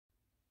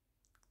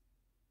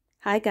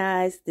Hi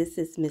guys, this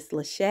is Miss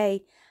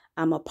LaShay.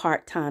 I'm a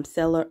part-time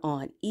seller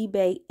on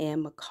eBay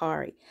and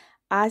Mercari.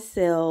 I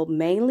sell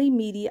mainly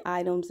media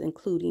items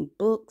including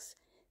books,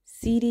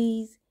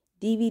 CDs,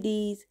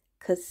 DVDs,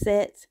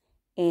 cassettes,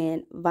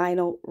 and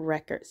vinyl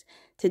records.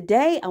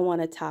 Today I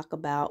want to talk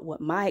about what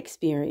my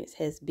experience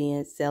has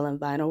been selling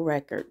vinyl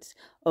records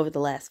over the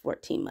last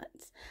 14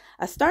 months.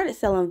 I started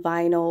selling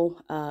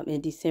vinyl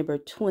in December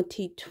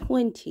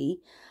 2020.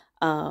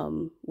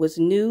 Was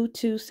new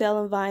to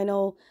selling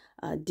vinyl.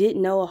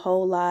 Didn't know a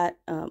whole lot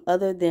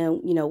other than,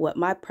 what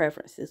my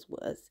preferences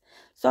was.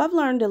 So I've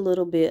learned a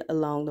little bit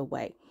along the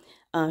way.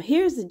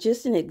 Here's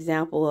just an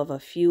example of a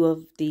few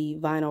of the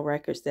vinyl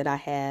records that I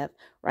have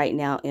right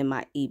now in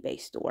my eBay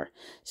store.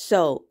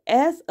 So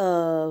as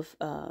of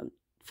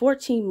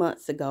 14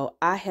 months ago,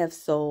 I have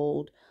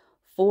sold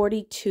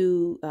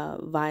 42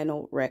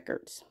 vinyl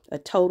records, a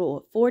total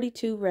of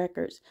 42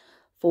 records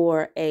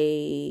for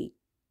a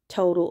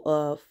total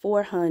of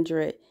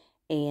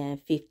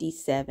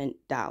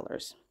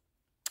 $457.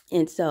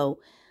 And so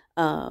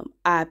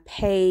I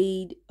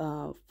paid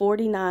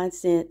 49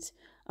 cents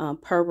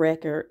per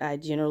record. I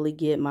generally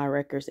get my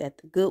records at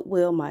the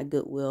Goodwill. My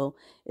Goodwill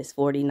is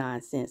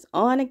 49 cents.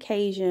 On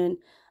occasion,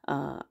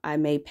 I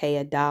may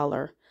pay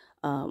 $1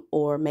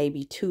 or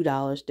maybe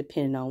 $2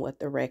 depending on what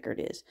the record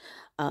is.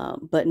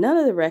 But none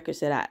of the records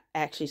that I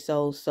actually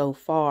sold so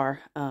far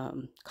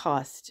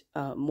cost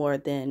more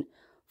than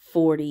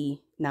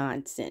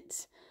 49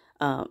 cents.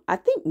 I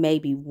think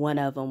maybe one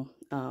of them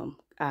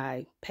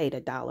I paid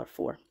 $1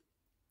 for.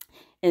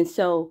 And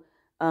so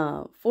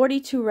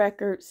 42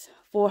 records,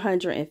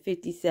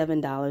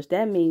 $457.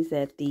 That means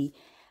that the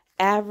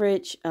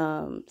average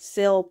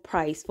sale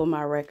price for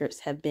my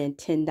records have been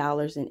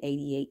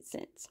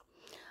 $10.88.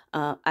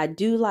 I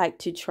do like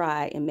to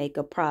try and make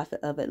a profit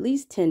of at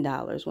least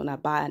 $10 when I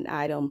buy an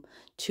item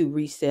to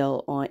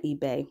resell on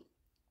eBay.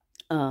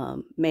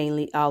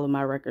 Mainly all of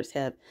my records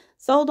have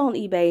sold on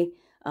eBay,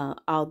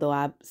 although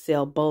I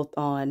sell both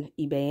on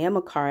eBay and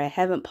Mercari. I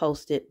haven't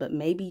posted, but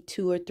maybe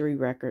 2 or 3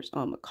 records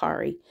on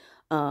Mercari.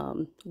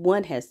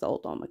 One has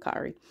sold on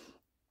Mercari.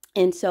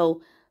 And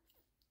so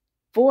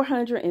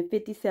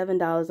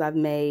 $457 I've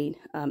made.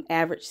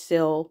 Average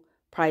sale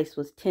price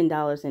was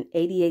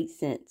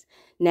 $10.88.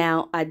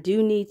 Now, I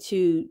do need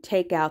to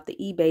take out the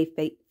eBay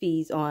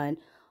fees on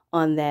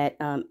that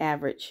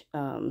average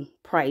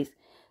price.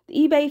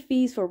 The eBay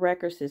fees for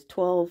records is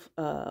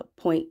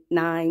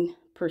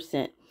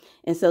 12.9%.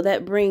 And so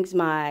that brings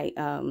my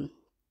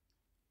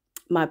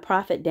my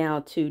profit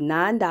down to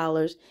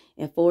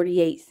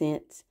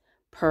 $9.48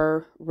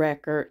 per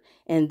record,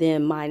 and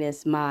then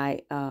minus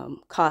my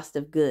cost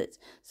of goods.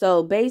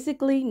 So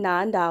basically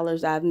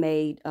 $9 I've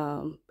made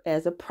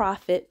as a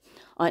profit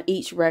on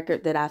each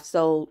record that I've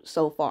sold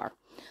so far.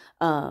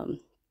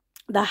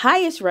 The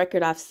highest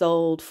record I've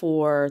sold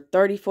for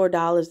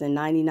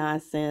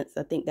 $34.99.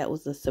 I think that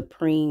was the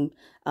Supreme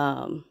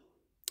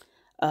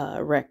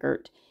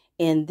record.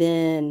 And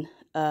then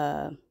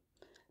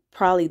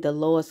probably the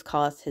lowest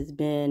cost has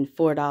been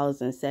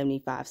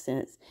 $4.75.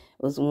 It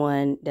was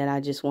one that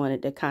I just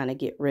wanted to kind of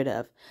get rid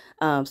of.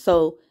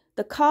 So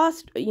the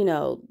cost,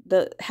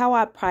 how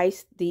I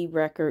price the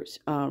records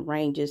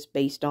ranges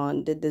based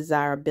on the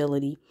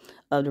desirability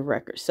of the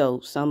record. So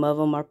some of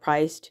them are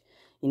priced,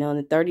 in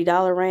the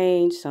 $30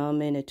 range,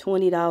 some in the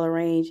 $20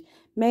 range.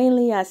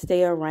 Mainly I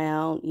stay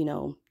around,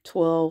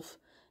 $12.99,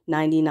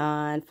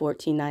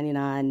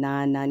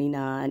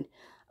 $14.99,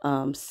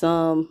 $9.99.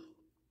 Some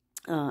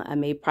I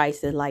may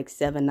price it like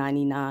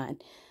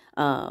 $7.99.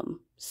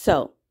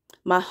 So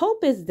my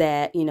hope is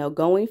that,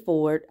 going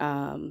forward,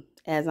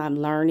 as I'm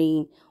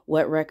learning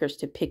what records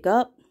to pick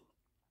up,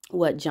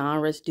 what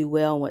genres do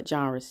well and what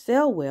genres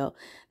sell well,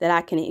 that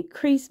I can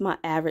increase my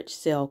average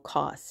sale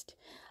cost.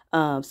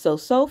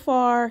 So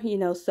far,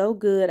 so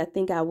good. I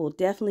think I will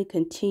definitely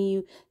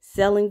continue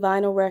selling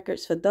vinyl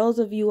records. For those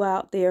of you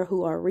out there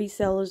who are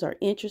resellers or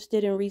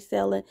interested in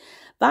reselling,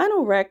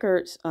 vinyl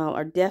records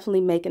are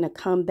definitely making a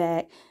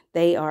comeback.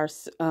 They are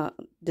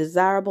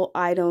desirable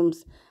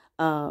items.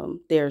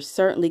 There are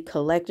certainly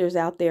collectors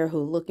out there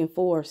who are looking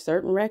for a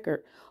certain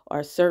record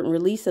or a certain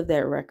release of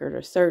that record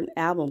or certain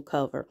album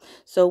cover.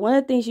 So one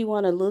of the things you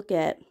want to look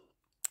at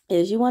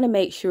is you want to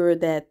make sure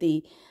that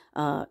the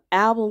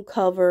album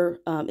cover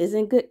is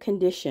in good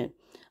condition.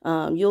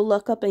 You'll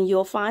look up and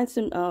you'll find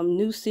some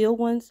new seal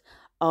ones,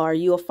 or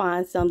you'll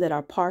find some that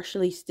are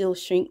partially still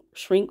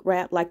shrink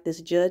wrapped, like this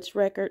Judge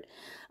record.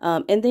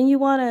 And then you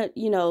want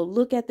to,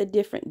 look at the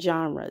different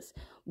genres,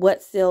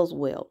 what sells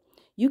well.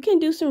 You can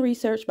do some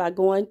research by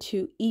going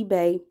to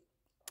eBay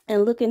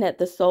and looking at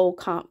the sold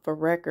comp for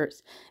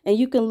records, and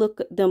you can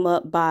look them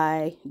up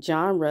by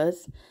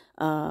genres.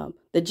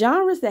 The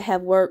genres that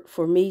have worked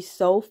for me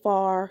so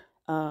far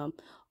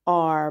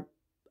are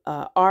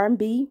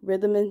R&B,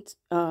 rhythm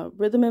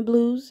and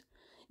blues,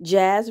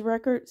 jazz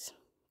records,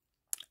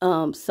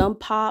 some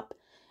pop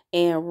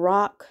and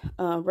rock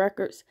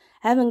records.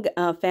 Haven't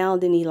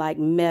found any like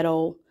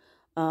metal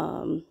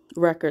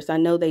records. I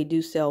know they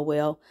do sell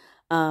well.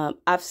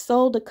 I've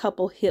sold a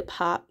couple hip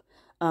hop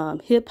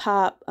hip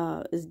hop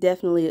is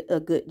definitely a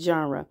good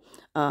genre.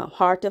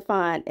 Hard to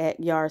find at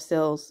yard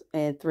sales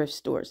and thrift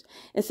stores.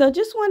 And so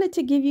just wanted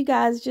to give you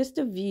guys just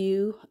a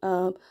view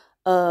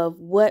of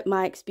what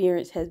my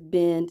experience has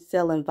been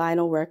selling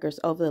vinyl records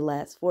over the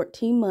last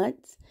 14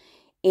 months.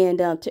 And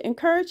to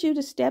encourage you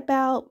to step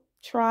out,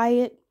 try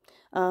it.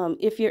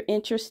 If you're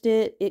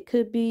interested, it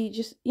could be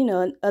just,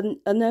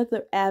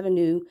 another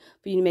avenue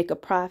for you to make a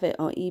profit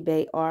on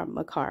eBay or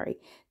Mercari.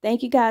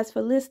 Thank you guys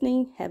for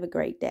listening. Have a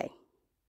great day.